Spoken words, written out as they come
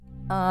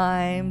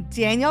I'm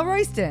Danielle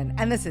Royston,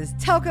 and this is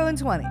Telco in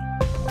 20.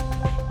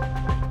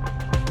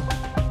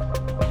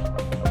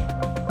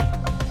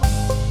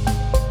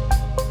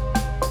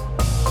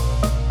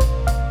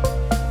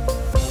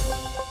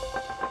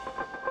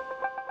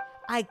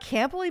 I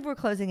can't believe we're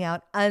closing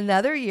out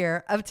another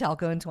year of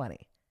Telco in 20.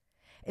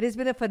 It has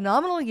been a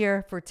phenomenal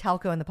year for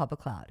telco in the public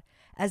cloud,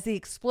 as the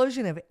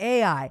explosion of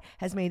AI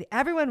has made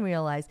everyone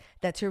realize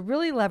that to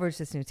really leverage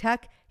this new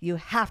tech, you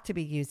have to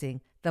be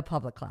using the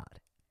public cloud.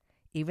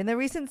 Even the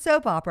recent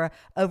soap opera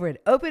over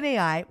at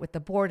OpenAI with the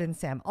board and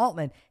Sam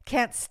Altman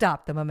can't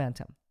stop the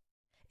momentum.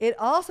 It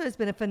also has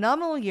been a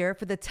phenomenal year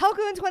for the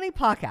Telco in 20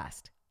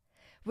 podcast.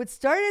 What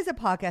started as a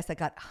podcast that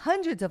got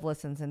hundreds of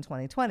listens in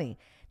 2020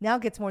 now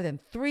gets more than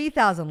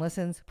 3,000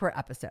 listens per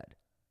episode.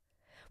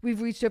 We've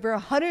reached over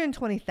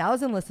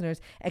 120,000 listeners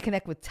and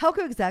connect with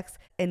telco execs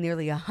in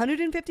nearly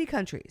 150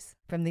 countries,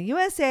 from the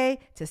USA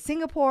to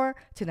Singapore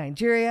to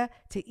Nigeria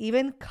to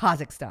even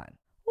Kazakhstan.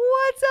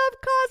 What's up,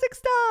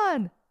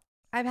 Kazakhstan?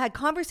 I've had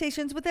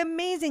conversations with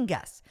amazing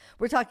guests.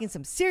 We're talking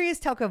some serious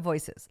telco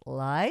voices,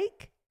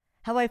 like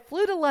how I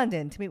flew to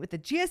London to meet with the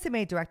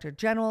GSMA Director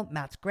General,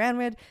 Mats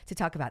Granrud, to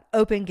talk about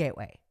Open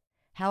Gateway.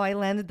 How I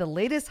landed the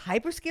latest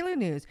hyperscaler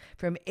news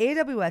from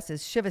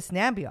AWS's Shivas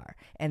Nambiar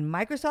and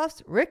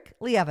Microsoft's Rick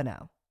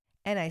Lievino.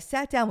 And I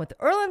sat down with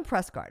Erland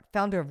Prescott,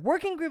 founder of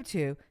Working Group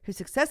 2, who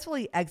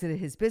successfully exited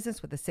his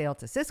business with a sale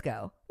to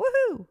Cisco.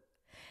 Woohoo!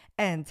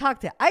 And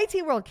talked to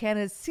IT World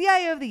Canada's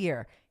CIO of the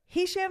Year,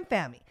 Hisham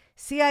Fahmy,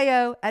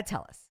 CIO at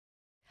TELUS.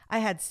 I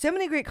had so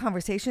many great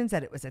conversations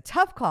that it was a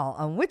tough call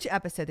on which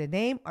episode to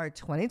name our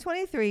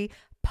 2023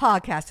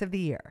 Podcast of the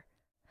Year.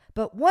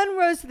 But one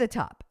rose to the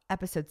top,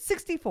 episode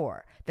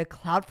 64, The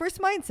Cloud First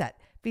Mindset,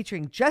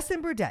 featuring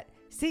Justen Burdette,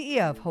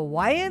 CEO of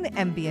Hawaiian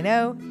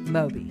MVNO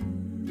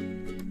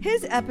Mobi.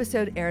 His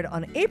episode aired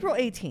on April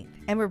 18th,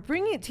 and we're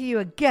bringing it to you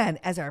again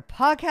as our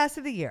Podcast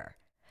of the Year.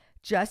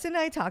 Justin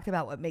and I talked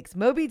about what makes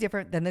Mobi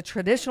different than the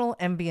traditional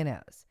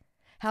MVNOs,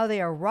 how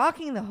they are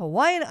rocking the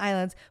Hawaiian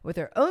Islands with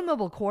their own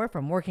mobile core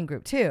from Working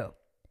Group 2,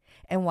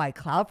 and why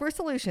cloud-first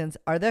solutions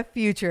are the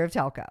future of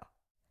telco.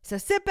 So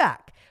sit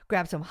back,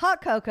 grab some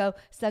hot cocoa,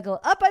 snuggle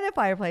up by the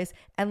fireplace,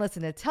 and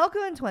listen to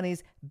Telco in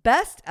 20's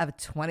Best of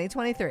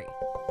 2023.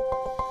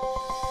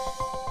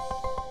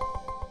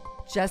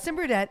 Justen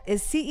Burdette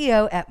is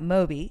CEO at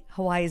Mobi,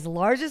 Hawaii's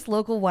largest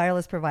local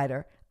wireless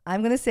provider.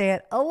 I'm going to say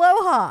it,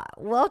 aloha.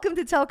 Welcome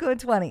to Telco in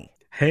 20.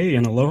 Hey,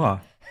 and aloha.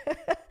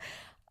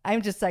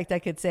 I'm just psyched I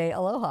could say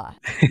aloha.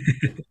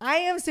 I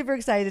am super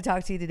excited to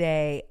talk to you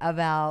today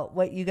about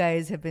what you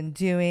guys have been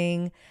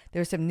doing.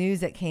 There's some news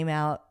that came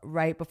out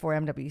right before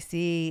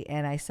MWC,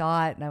 and I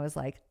saw it, and I was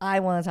like, I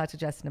want to talk to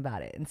Justin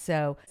about it. And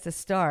so to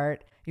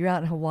start, you're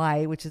out in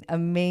Hawaii, which is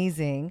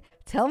amazing.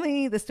 Tell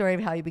me the story of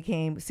how you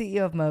became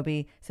CEO of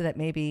Mobi so that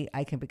maybe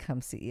I can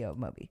become CEO of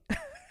Mobi.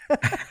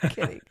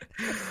 Kidding.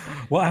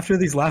 Well, after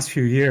these last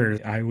few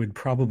years, I would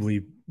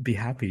probably be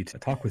happy to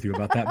talk with you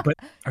about that. But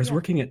I was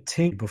working at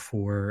Tink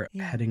before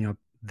heading up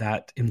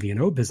that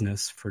MVNO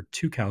business for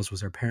Two Cows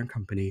was our parent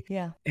company.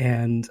 Yeah.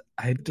 And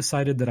I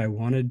decided that I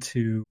wanted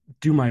to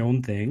do my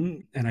own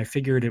thing. And I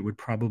figured it would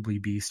probably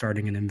be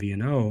starting an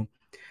MVNO.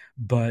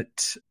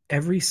 But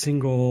every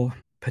single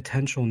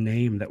potential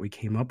name that we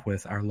came up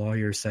with, our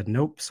lawyer said,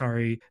 nope,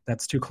 sorry,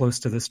 that's too close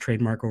to this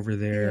trademark over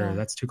there. Yeah.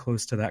 That's too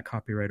close to that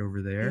copyright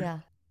over there. Yeah.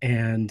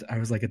 And I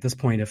was like, at this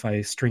point, if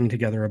I string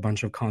together a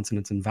bunch of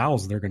consonants and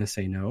vowels, they're going to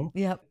say no.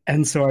 Yep.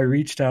 And so I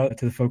reached out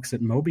to the folks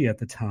at Mobi at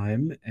the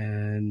time,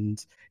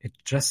 and it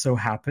just so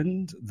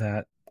happened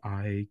that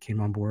I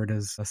came on board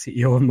as a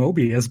CEO of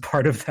Mobi as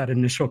part of that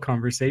initial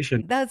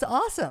conversation. That's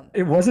awesome.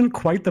 It wasn't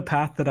quite the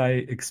path that I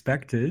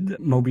expected.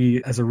 Mobi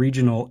as a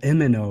regional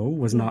MNO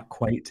was not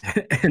quite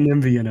an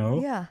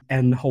MVNO. Yeah.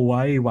 And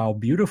Hawaii, while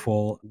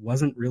beautiful,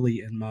 wasn't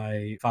really in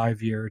my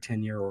 5-year,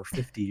 10-year, or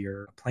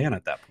 50-year plan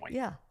at that point.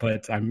 Yeah.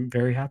 But I'm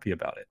very happy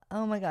about it.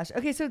 Oh my gosh.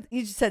 Okay, so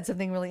you just said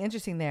something really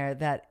interesting there,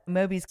 that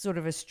Mobi's sort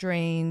of a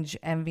strange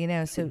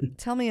MVNO. So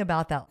tell me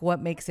about that.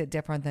 What makes it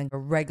different than a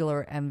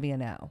regular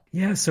MVNO?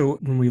 Yeah, so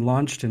when we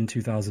launched in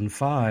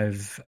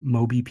 2005,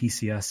 Mobi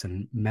PCS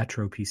and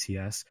Metro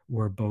PCS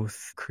were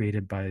both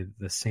created by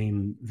the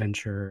same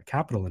venture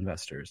capital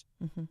investors.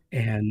 Mm-hmm.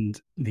 And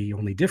the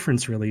only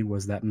difference really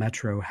was that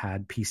Metro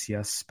had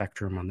PCS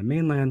spectrum on the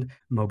mainland,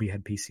 Mobi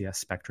had PCS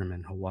spectrum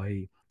in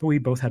Hawaii. But we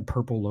both had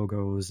purple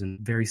logos and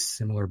very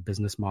similar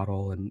business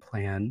model and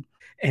plan.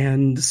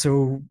 And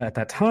so at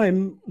that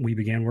time, we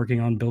began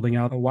working on building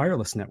out a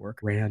wireless network,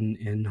 ran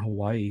in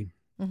Hawaii.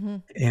 Mm-hmm.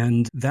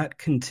 And that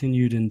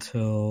continued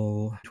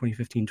until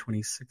 2015,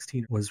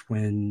 2016 was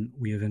when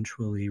we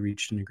eventually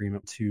reached an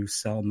agreement to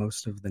sell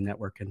most of the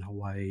network in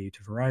Hawaii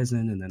to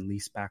Verizon and then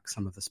lease back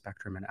some of the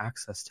spectrum and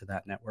access to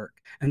that network.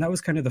 And that was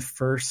kind of the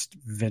first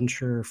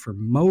venture for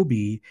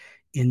Mobi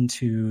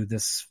into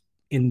this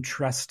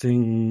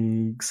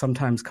interesting,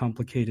 sometimes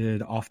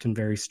complicated, often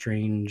very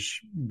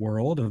strange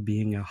world of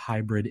being a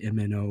hybrid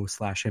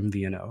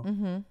MNO/MVNO.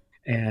 Mm-hmm.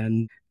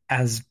 And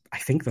as I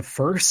think the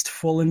first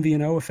full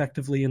MVNO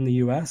effectively in the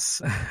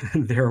US,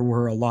 there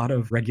were a lot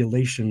of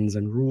regulations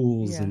and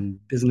rules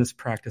and business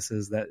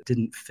practices that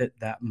didn't fit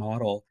that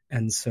model.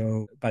 And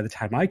so by the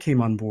time I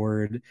came on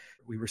board,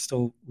 we were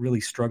still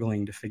really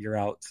struggling to figure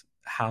out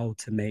how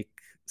to make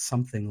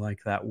something like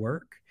that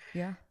work.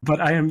 Yeah. But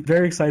I am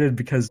very excited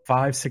because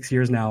 5-6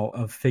 years now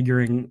of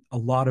figuring a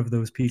lot of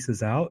those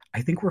pieces out,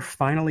 I think we're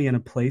finally in a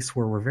place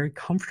where we're very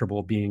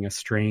comfortable being a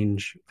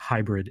strange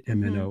hybrid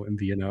MNO,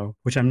 MVNO,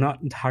 which I'm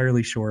not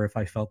entirely sure if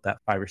I felt that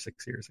 5 or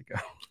 6 years ago.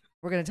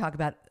 We're going to talk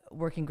about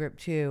Working Group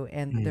 2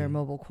 and their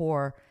mobile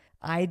core.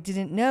 I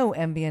didn't know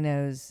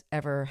MVNOs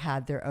ever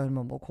had their own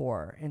mobile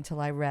core until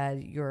I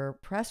read your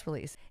press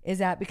release. Is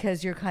that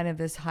because you're kind of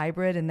this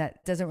hybrid and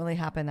that doesn't really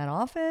happen that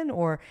often?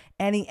 Or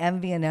any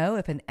MVNO,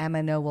 if an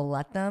MNO will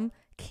let them,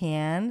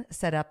 can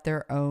set up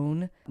their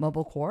own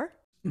mobile core?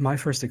 My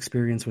first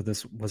experience with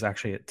this was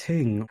actually at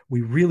Ting.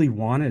 We really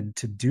wanted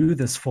to do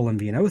this full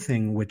MVNO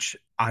thing, which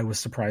I was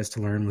surprised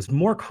to learn was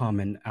more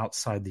common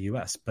outside the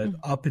US. But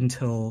up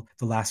until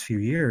the last few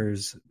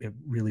years, it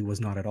really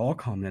was not at all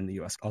common in the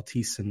US.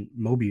 Altice and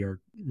Mobi are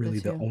really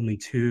the only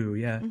two.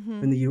 Yeah.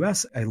 In the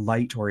US, a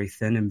light or a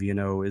thin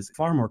MVNO is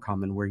far more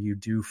common, where you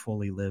do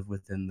fully live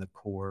within the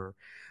core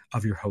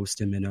of your host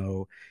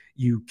MNO.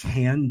 You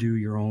can do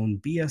your own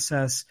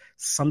BSS.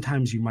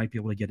 Sometimes you might be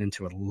able to get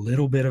into a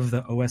little bit of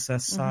the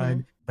OSS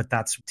side, but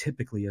that's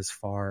typically as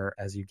far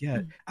as you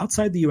get.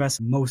 Outside the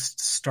US, most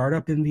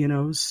startup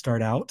MVNOs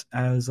start out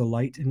as a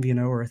light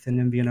MVNO or a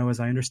thin MVNO, as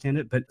I understand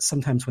it. But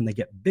sometimes when they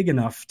get big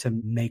enough to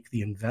make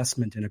the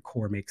investment in a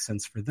core make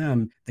sense for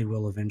them, they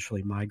will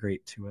eventually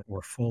migrate to a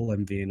more full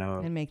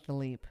MVNO. And make the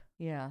leap.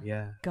 Yeah.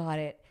 Yeah. Got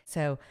it.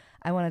 So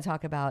I want to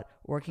talk about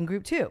Working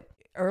Group 2.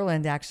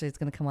 Erland actually is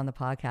going to come on the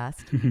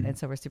podcast. And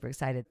so we're super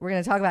excited. We're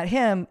going to talk about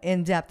him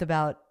in depth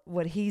about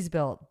what he's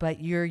built,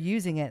 but you're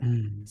using it.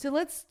 So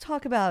let's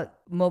talk about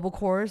mobile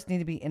cores need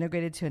to be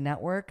integrated to a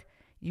network.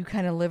 You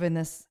kind of live in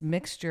this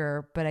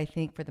mixture, but I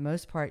think for the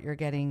most part, you're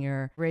getting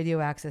your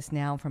radio access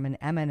now from an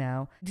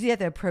MNO. Do you have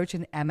to approach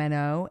an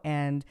MNO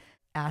and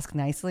ask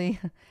nicely,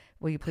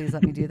 will you please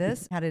let me do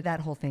this? How did that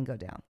whole thing go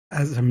down?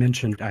 As I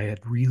mentioned, I had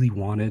really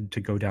wanted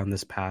to go down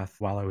this path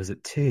while I was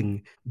at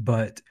Ting,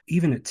 but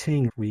even at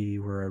Ting, we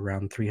were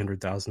around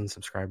 300,000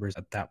 subscribers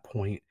at that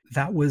point.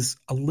 That was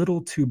a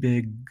little too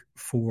big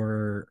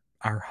for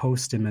our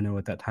host MNO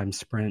at that time,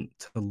 Sprint,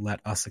 to let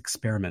us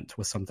experiment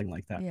with something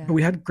like that. Yeah. But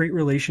we had great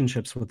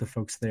relationships with the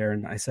folks there.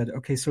 And I said,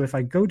 okay, so if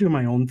I go do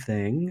my own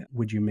thing,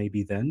 would you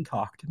maybe then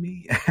talk to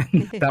me?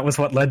 And that was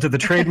what led to the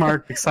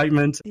trademark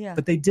excitement. Yeah.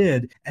 But they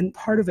did. And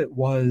part of it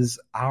was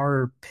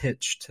our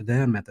pitch to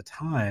them at the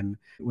time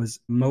was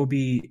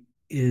Mobi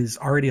is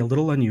already a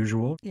little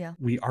unusual. Yeah.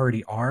 We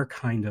already are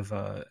kind of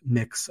a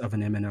mix of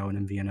an MNO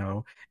and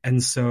MVNO.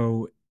 And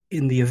so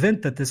in the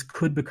event that this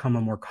could become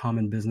a more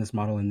common business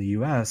model in the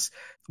US,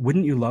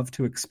 wouldn't you love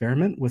to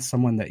experiment with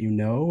someone that you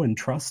know and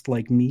trust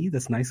like me,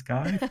 this nice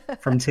guy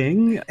from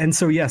Ting? And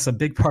so, yes, a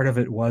big part of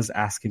it was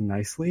asking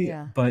nicely,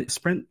 but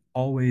Sprint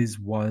always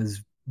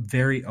was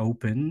very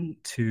open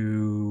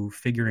to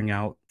figuring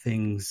out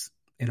things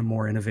in a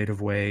more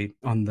innovative way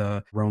on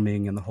the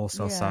roaming and the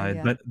wholesale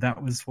side. But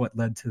that was what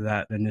led to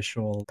that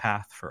initial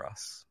path for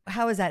us.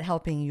 How is that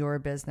helping your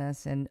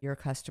business and your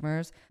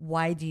customers?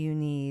 Why do you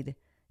need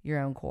your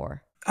own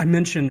core? I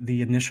mentioned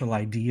the initial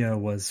idea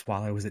was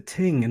while I was at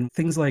Ting, and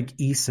things like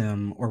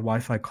eSIM or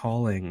Wi-Fi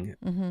calling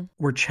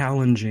were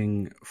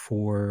challenging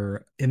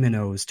for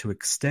MNOs to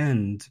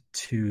extend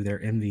to their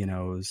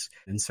MVNOs.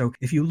 And so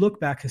if you look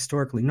back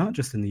historically, not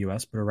just in the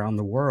US, but around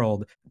the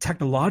world,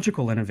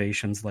 technological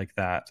innovations like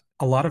that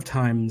a lot of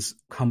times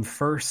come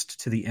first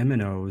to the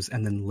MNOs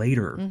and then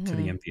later to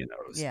the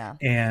MVNOs. Yeah.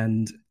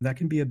 And that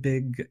can be a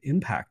big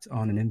impact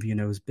on an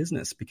MVNO's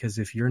business, because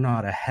if you're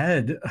not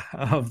ahead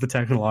of the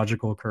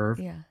technological curve,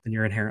 then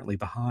you're inherently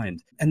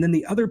behind. And then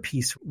the other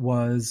piece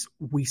was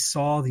we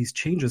saw these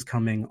changes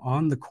coming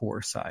on the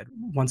core side.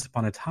 Once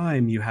upon a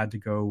time, you had to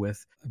go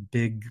with a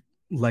big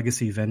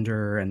legacy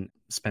vendor and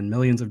spend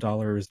millions of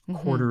dollars,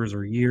 quarters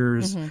or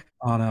years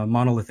on a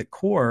monolithic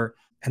core.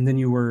 And then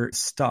you were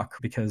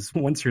stuck because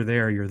once you're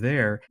there, you're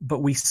there. But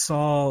we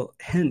saw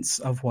hints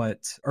of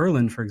what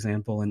Erland, for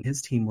example, and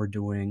his team were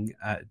doing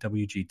at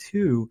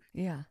WG2.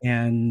 Yeah.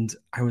 And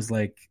I was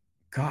like,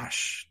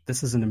 gosh,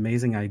 this is an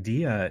amazing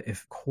idea.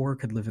 If core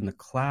could live in the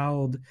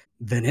cloud,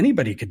 then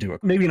anybody could do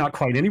it. Maybe not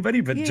quite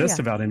anybody, but just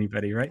about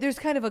anybody, right? There's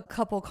kind of a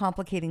couple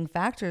complicating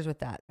factors with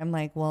that. I'm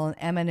like, well,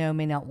 an MNO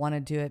may not want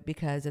to do it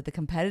because of the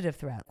competitive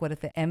threat. What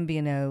if the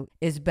MVNO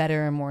is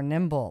better and more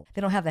nimble?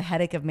 They don't have the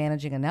headache of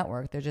managing a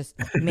network. They're just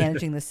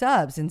managing the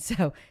subs. And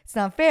so it's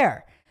not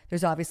fair.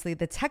 There's obviously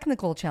the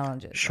technical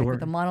challenges. Sure. Like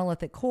with the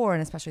monolithic core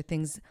and especially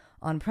things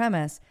on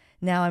premise.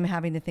 Now I'm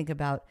having to think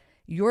about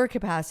your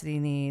capacity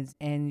needs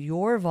and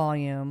your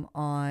volume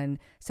on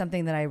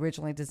something that I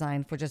originally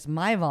designed for just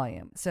my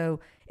volume. So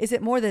is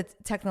it more the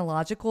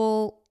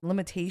technological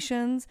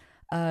limitations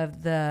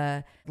of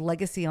the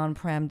legacy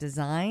on-prem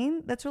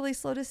design that's really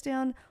slowed us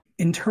down?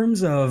 In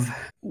terms of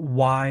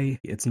why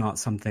it's not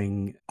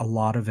something a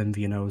lot of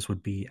MVNOs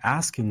would be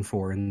asking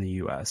for in the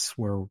US,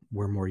 where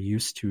we're more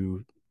used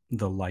to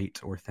the light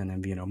or thin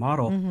MVNO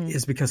model,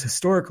 is because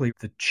historically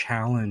the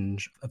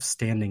challenge of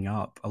standing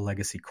up a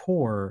legacy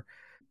core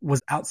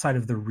was outside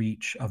of the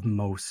reach of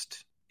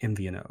most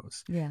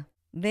MVNOs. Yeah.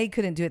 They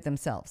couldn't do it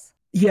themselves.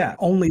 Yeah,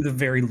 only the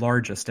very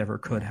largest ever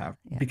could have.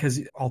 Because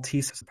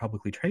Altice is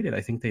publicly traded.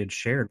 I think they had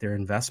shared their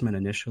investment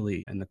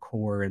initially in the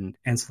core and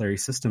ancillary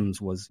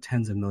systems was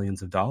tens of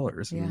millions of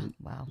dollars and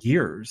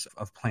years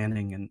of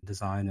planning and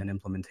design and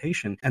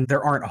implementation. And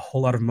there aren't a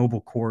whole lot of mobile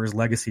cores,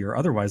 legacy or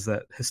otherwise,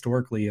 that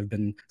historically have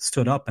been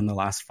stood up in the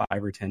last 5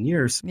 or 10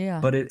 years.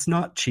 Yeah. But it's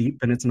not cheap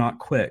and it's not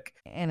quick.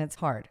 And it's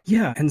hard.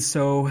 Yeah. And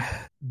so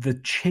the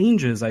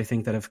changes I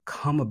think that have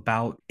come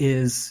about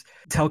is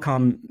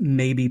telecom,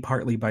 maybe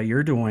partly by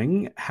your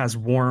doing, has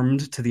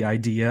warmed to the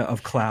idea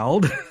of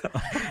cloud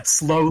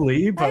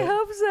slowly. But I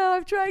hope so.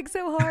 I'm trying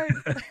so hard.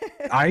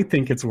 I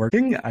think it's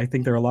working. I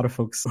think there are a lot of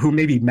folks who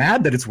may be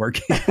mad that it's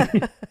working.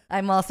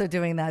 I'm also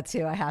doing that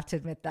too. I have to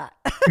admit that.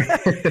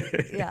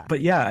 Yeah. But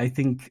yeah, I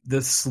think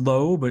the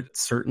slow but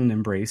certain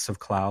embrace of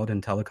cloud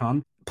and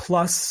telecom,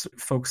 plus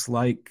folks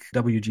like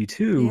WG2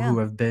 who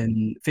have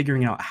been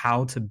figuring out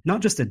how to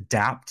not just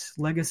adapt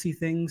legacy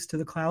things to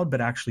the cloud,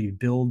 but actually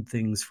build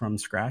things from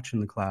scratch in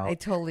the cloud. I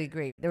totally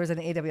agree. There was an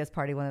AWS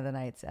party one of the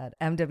nights at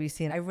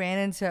MWC, and I ran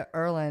into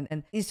Erlen,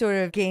 and he sort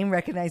of game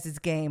recognizes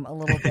game a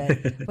little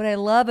bit. What I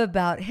love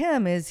about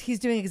him is he's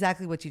doing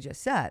exactly what you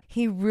just said.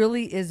 He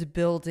really is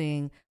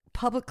building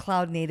public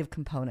cloud native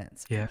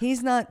components. Yeah.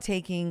 He's not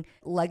taking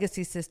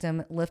legacy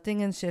system,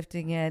 lifting and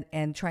shifting it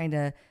and trying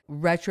to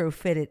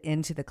retrofit it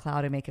into the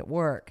cloud and make it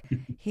work.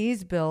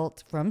 He's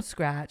built from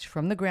scratch,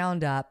 from the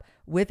ground up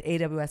with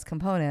AWS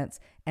components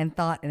and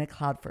thought in a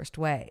cloud first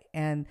way.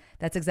 And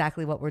that's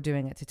exactly what we're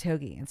doing at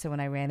Totogi. And so when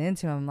I ran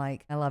into him, I'm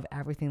like, I love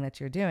everything that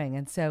you're doing.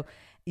 And so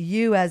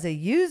you as a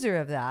user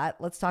of that,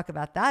 let's talk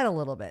about that a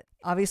little bit.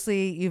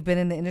 Obviously, you've been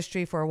in the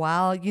industry for a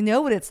while. You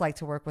know what it's like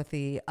to work with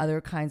the other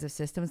kinds of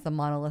systems, the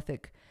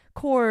monolithic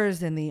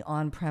cores and the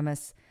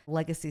on-premise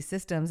legacy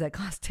systems that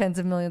cost tens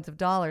of millions of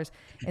dollars.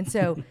 And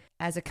so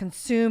as a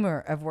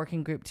consumer of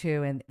Working Group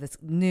 2 and this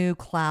new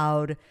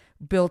cloud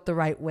built the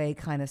right way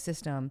kind of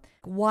system,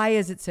 why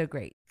is it so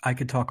great? I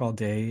could talk all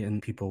day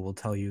and people will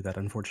tell you that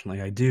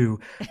unfortunately I do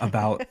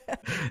about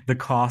the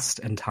cost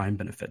and time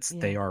benefits.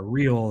 Yeah. They are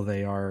real.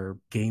 They are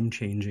game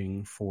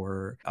changing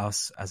for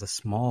us as a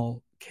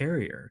small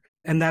carrier.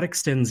 And that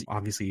extends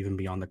obviously even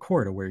beyond the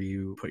core to where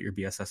you put your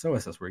BSS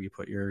OSS, where you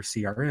put your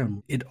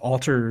CRM. It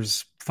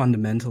alters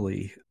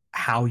fundamentally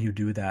how you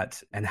do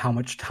that and how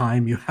much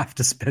time you have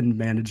to spend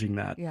managing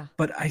that. Yeah.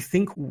 But I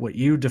think what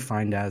you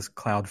defined as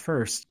cloud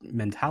first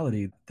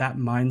mentality, that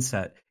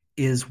mindset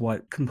is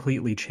what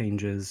completely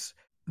changes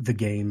the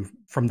game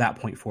from that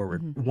point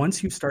forward. Mm-hmm.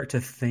 Once you start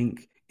to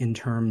think in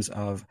terms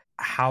of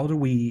how do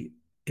we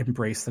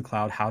embrace the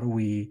cloud, how do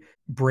we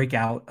break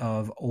out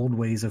of old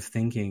ways of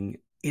thinking,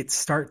 it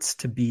starts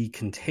to be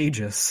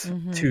contagious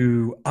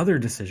to other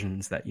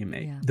decisions that you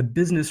make. Yeah. The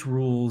business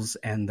rules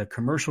and the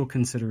commercial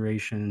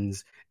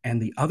considerations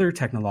and the other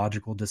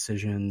technological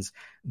decisions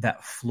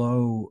that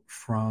flow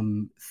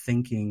from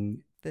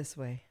thinking this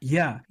way.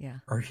 Yeah.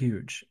 Are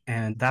huge.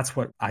 And that's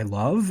what I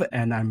love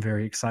and I'm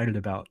very excited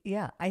about.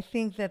 Yeah. I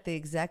think that the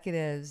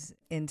executives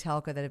in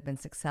telco that have been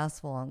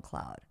successful on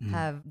cloud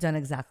have done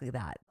exactly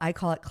that. I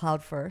call it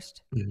cloud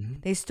first.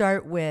 They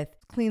start with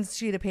clean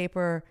sheet of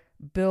paper,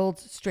 build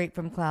straight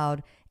from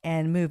cloud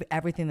and move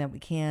everything that we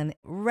can,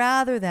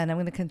 rather than, I'm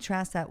going to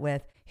contrast that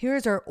with,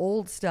 here's our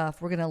old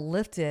stuff. We're going to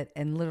lift it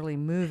and literally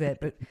move it,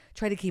 but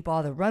try to keep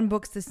all the run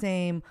books the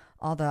same,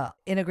 all the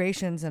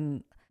integrations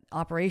and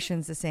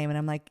operations the same. And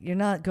I'm like, you're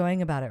not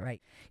going about it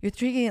right. You're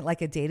treating it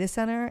like a data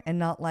center and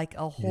not like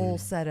a whole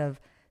set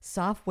of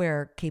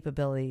software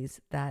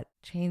capabilities that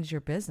change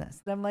your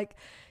business. And I'm like,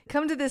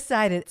 come to this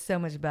side, it's so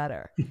much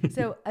better.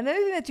 So another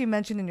thing that you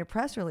mentioned in your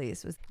press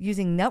release was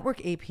using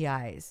network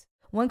APIs.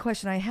 One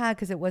question I had,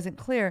 because it wasn't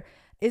clear,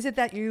 is it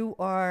that you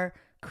are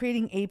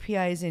creating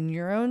APIs in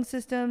your own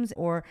systems,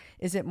 or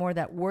is it more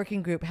that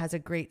Working Group has a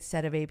great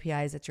set of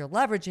APIs that you're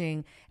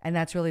leveraging, and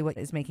that's really what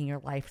is making your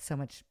life so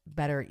much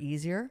better,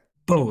 easier?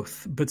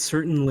 Both, but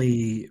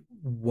certainly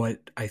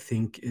what I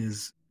think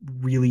is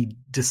really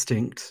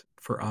distinct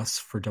for us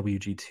for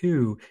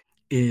WG2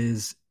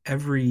 is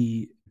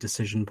every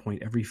decision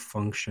point, every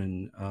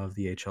function of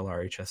the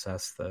HLR,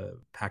 HSS, the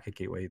packet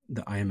gateway,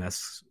 the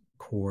IMS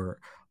core,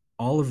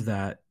 all of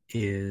that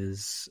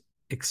is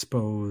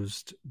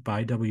exposed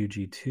by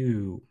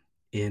WG2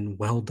 in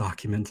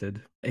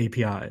well-documented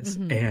APIs.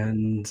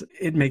 And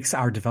it makes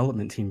our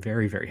development team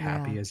very, very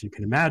happy, as you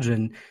can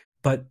imagine.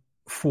 But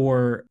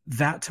for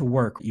that to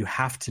work, you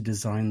have to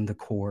design the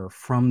core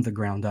from the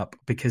ground up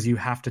because you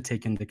have to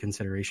take into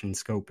consideration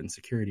scope and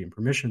security and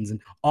permissions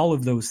and all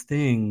of those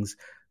things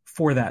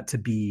for that to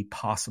be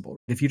possible.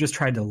 If you just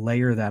tried to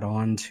layer that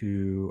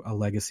onto a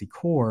legacy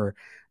core,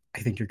 I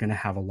think you're going to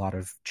have a lot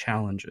of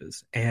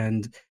challenges.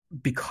 And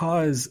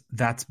because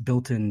that's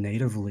built in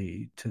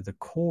natively to the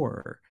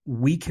core,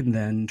 we can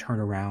then turn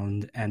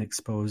around and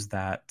expose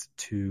that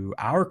to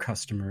our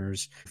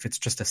customers. If it's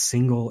just a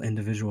single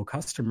individual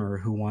customer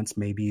who wants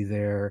maybe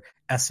their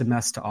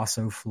SMS to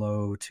also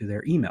flow to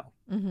their email.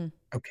 Mm-hmm.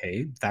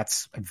 Okay,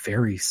 that's a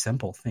very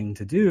simple thing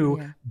to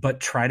do, but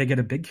try to get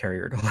a big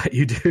carrier to let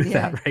you do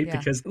that, right?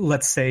 Because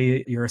let's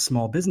say you're a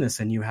small business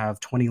and you have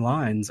 20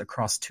 lines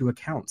across 2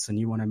 accounts and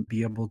you want to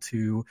be able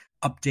to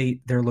update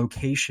their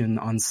location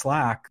on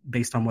Slack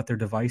based on what their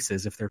device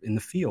is if they're in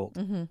the field.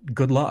 Mm-hmm.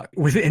 Good luck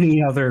with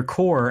any other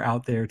core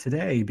out there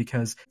today,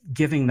 because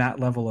giving that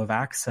level of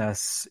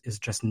access is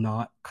just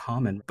not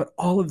common. But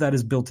all of that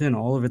is built in.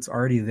 All of it's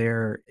already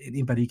there.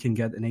 Anybody can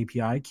get an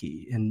API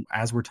key. And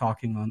as we're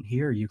talking on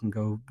here, you can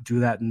go do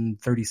that in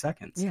 30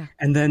 seconds. Yeah.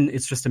 And then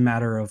it's just a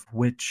matter of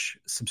which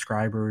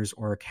subscribers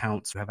or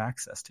accounts you have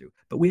access to.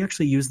 But we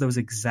actually use those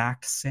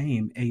exact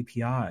same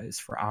APIs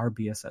for our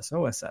BSS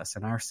OSS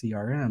and our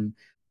CRM.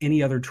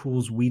 Any other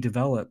tools we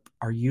develop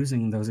are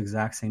using those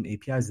exact same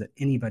APIs that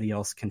anybody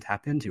else can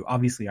tap into.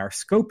 Obviously, our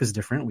scope is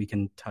different. We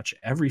can touch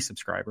every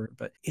subscriber,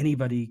 but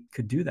anybody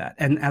could do that.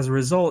 And as a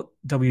result,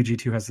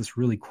 WG2 has this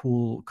really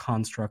cool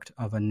construct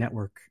of a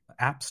network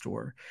app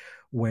store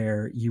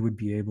where you would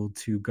be able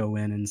to go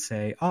in and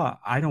say,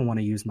 I don't want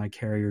to use my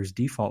carrier's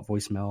default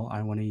voicemail.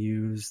 I want to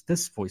use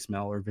this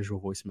voicemail or visual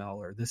voicemail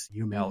or this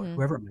UMail or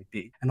whoever it might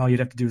be. And all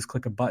you'd have to do is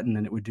click a button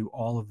and it would do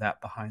all of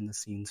that behind the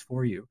scenes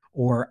for you.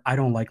 Or I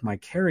don't like my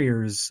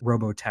carrier's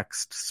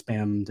robotext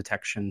spam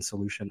detection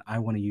solution. I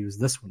want to use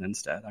this one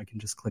instead. I can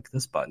just click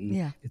this button.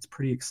 Yeah. It's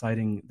pretty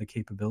exciting, the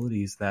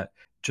capabilities that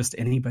just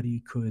anybody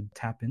could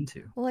tap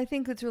into. Well, I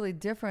think what's really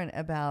different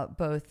about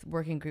both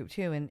Working Group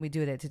 2, and we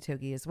do it at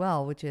Totogi as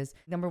well, which is,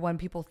 number one,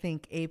 people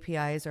think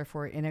APIs are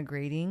for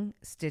integrating,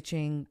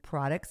 stitching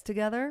products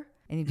together,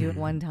 and you do it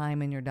one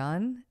time and you're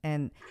done.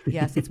 And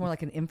yes, it's more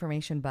like an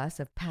information bus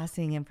of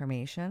passing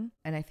information.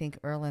 And I think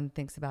Erland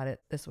thinks about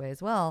it this way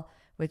as well,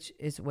 which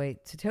is the way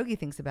Totogi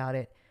thinks about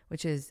it,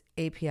 which is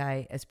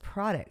API as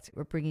product.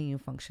 We're bringing you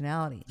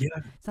functionality. Yeah.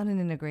 It's not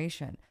an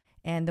integration.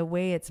 And the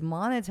way it's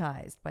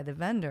monetized by the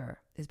vendor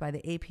is by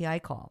the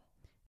API call.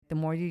 The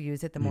more you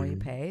use it, the more you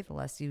pay. The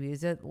less you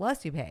use it, the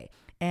less you pay.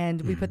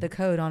 And we put the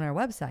code on our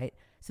website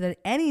so that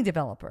any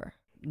developer,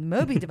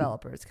 Mobi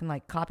developers, can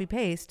like copy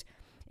paste,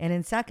 and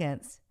in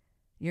seconds,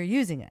 you're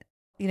using it.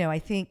 You know, I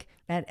think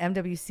at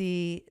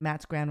MWC,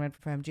 Matt Granrud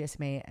from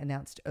GSMA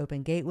announced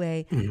Open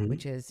Gateway,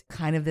 which is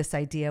kind of this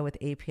idea with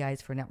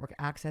APIs for network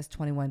access.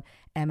 21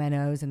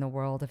 MNOs in the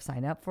world have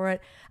signed up for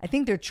it. I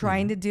think they're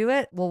trying to do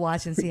it. We'll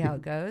watch and see how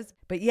it goes.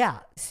 But yeah,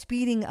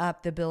 speeding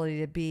up the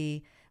ability to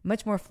be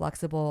much more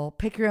flexible,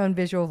 pick your own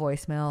visual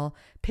voicemail,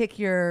 pick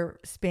your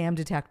spam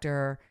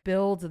detector,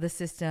 build the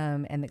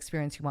system and the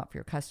experience you want for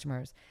your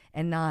customers,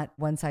 and not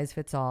one size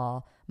fits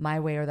all, my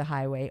way or the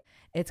highway.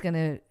 It's going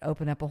to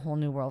open up a whole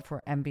new world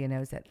for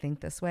MVNOs that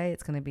think this way.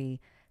 It's going to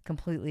be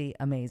completely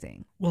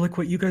amazing. Well, like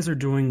what you guys are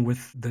doing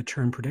with the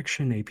churn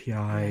prediction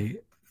API,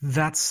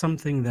 that's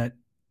something that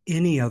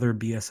any other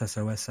BSS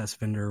OSS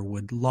vendor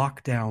would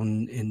lock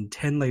down in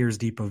 10 layers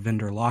deep of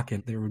vendor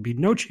lock-in. There would be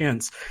no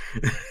chance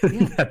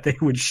that they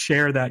would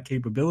share that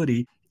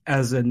capability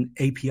as an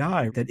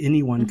API that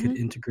anyone could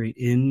integrate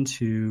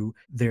into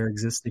their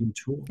existing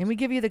tools. And we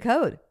give you the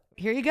code.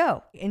 Here you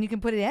go. And you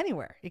can put it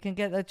anywhere. You can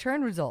get a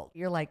churn result.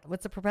 You're like,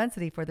 what's the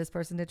propensity for this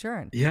person to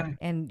churn? Yeah.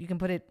 And you can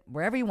put it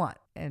wherever you want.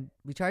 And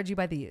we charge you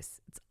by the use.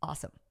 It's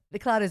awesome. The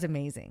cloud is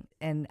amazing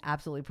and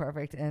absolutely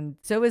perfect. And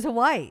so is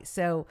Hawaii.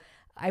 So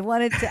I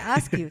wanted to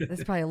ask you, this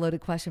is probably a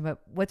loaded question,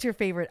 but what's your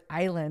favorite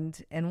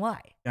island and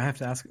why? I have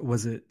to ask,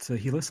 was it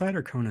Hilo side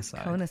or Kona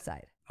side? Kona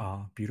side.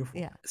 Oh, beautiful.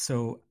 Yeah.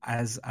 So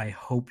as I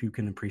hope you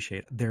can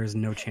appreciate, there is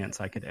no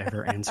chance I could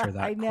ever answer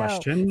that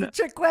question. It's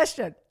a trick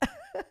question.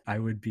 I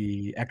would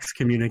be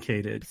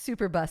excommunicated.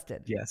 Super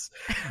busted. Yes.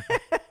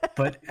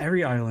 But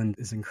every island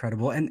is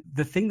incredible. And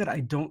the thing that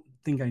I don't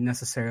think I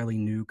necessarily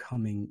knew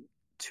coming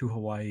to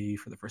Hawaii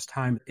for the first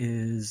time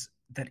is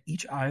that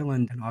each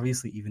island, and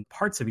obviously even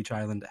parts of each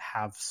island,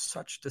 have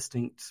such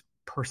distinct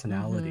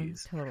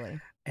personalities.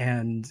 Totally.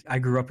 And I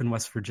grew up in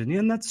West Virginia,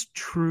 and that's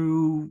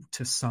true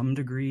to some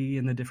degree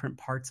in the different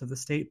parts of the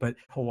state. But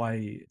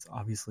Hawaii is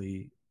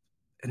obviously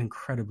an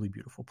incredibly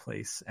beautiful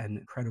place and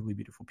incredibly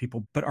beautiful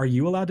people. But are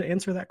you allowed to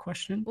answer that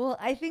question? Well,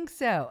 I think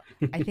so.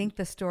 I think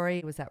the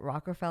story was that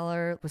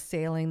Rockefeller was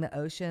sailing the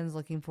oceans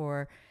looking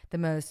for the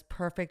most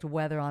perfect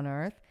weather on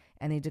earth.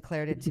 And he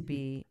declared it to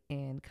be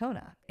in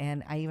Kona.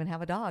 And I even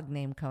have a dog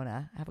named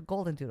Kona. I have a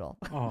golden doodle.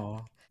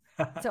 Oh.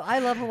 So I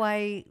love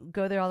Hawaii,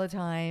 go there all the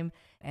time.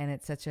 And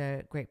it's such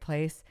a great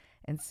place.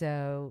 And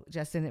so,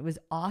 Justin, it was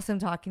awesome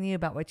talking to you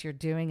about what you're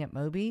doing at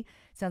Mobi.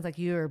 Sounds like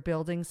you are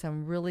building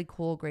some really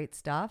cool, great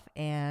stuff.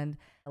 And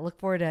I look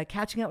forward to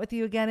catching up with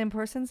you again in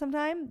person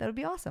sometime. That would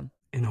be awesome.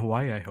 In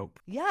Hawaii, I hope.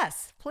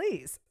 Yes,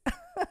 please.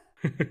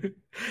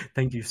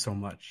 Thank you so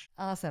much.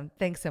 Awesome.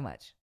 Thanks so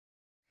much.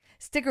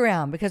 Stick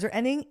around because we're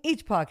ending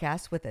each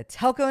podcast with a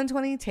Telco in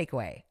 20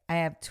 takeaway. I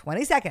have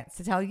 20 seconds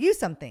to tell you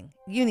something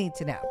you need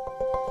to know.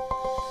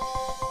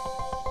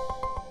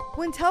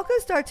 When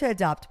telcos start to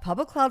adopt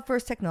public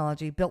cloud-first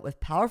technology built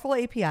with powerful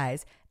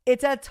APIs,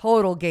 it's a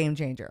total game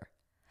changer.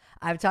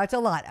 I've talked a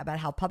lot about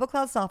how public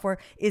cloud software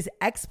is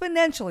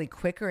exponentially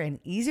quicker and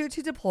easier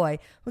to deploy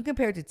when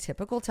compared to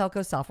typical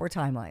telco software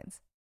timelines.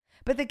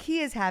 But the key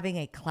is having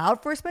a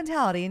cloud-first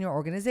mentality in your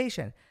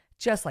organization,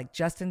 just like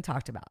Justen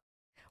talked about.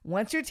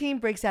 Once your team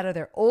breaks out of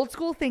their old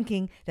school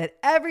thinking that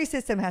every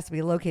system has to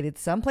be located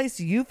someplace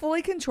you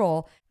fully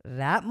control,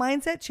 that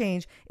mindset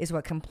change is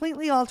what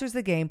completely alters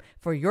the game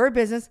for your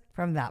business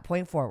from that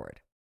point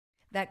forward.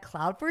 That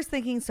cloud-first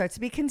thinking starts to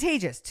be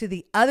contagious to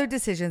the other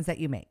decisions that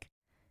you make.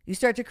 You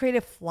start to create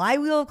a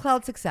flywheel of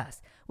cloud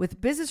success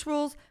with business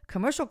rules,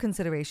 commercial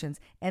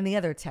considerations, and the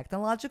other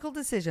technological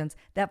decisions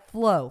that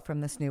flow from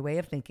this new way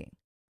of thinking.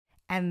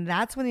 And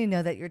that's when you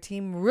know that your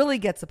team really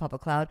gets the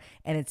public cloud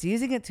and it's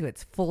using it to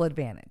its full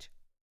advantage.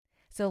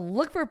 So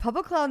look for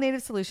public cloud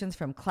native solutions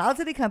from Cloud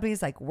City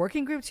companies like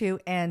Working Group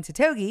 2 and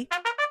Totogi.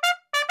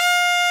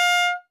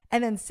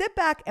 And then sit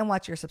back and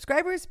watch your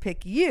subscribers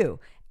pick you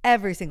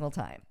every single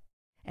time.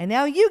 And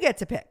now you get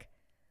to pick.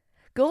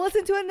 Go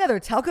listen to another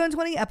Telco in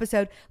 20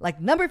 episode like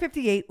number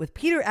 58 with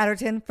Peter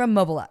Adderton from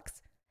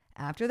MobileX.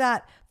 After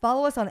that,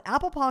 follow us on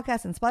Apple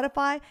Podcasts and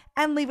Spotify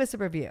and leave us a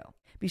review.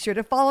 Be sure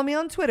to follow me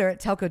on Twitter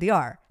at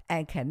TelcoDR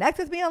and connect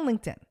with me on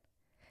LinkedIn.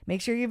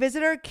 Make sure you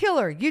visit our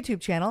killer YouTube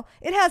channel.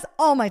 It has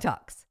all my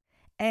talks.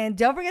 And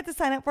don't forget to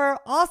sign up for our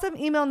awesome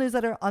email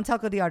newsletter on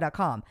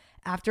telcodr.com.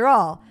 After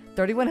all,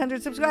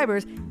 3,100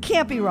 subscribers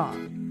can't be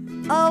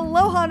wrong.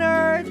 Aloha, nerds!